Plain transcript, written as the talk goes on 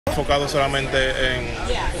enfocado solamente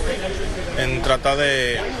en tratar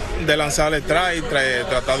de lanzar el strike,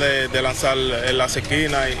 tratar de lanzar en las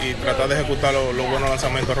esquinas y tratar de ejecutar los buenos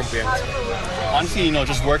lanzamientos rompientes. Honestly,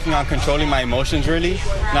 just working on controlling my emotions really,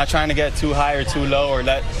 not trying to get too high or too low or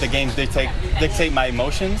let the game dictate my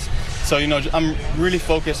emotions. So, I'm really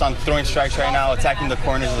focused on throwing strikes right now, attacking the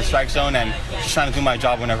corners of the strike zone, and just trying to do my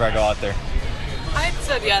job whenever I go out there. I had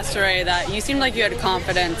said yesterday that you seemed like you had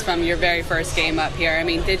confidence from your very first game up here. I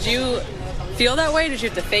mean, did you feel that way? Did you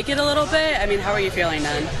have to fake it a little bit? I mean, how are you feeling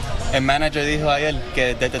then? El manager dijo ayer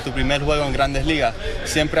que desde tu primer juego en Grandes Ligas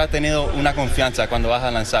siempre has tenido una confianza cuando vas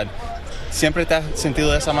a lanzar. ¿Siempre te has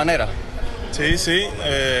sentido de esa manera? Sí,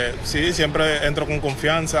 siempre entro con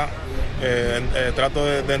confianza. Trato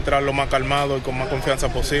de entrar lo más calmado y con más confianza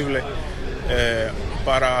posible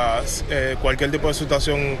para cualquier tipo de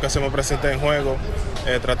situación que se me presente en juego,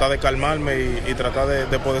 tratar de calmarme y tratar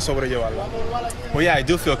de poder sobrellevarla. Well, yeah, I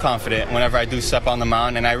do feel confident whenever I do step on the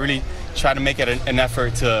mound, and I really try to make it an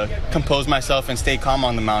effort to compose myself and stay calm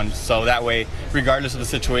on the mound, so that way, regardless of the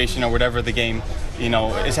situation or whatever the game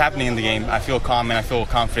is happening in the game, I feel calm and I feel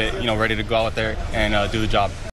confident, ready to go out there and do the job.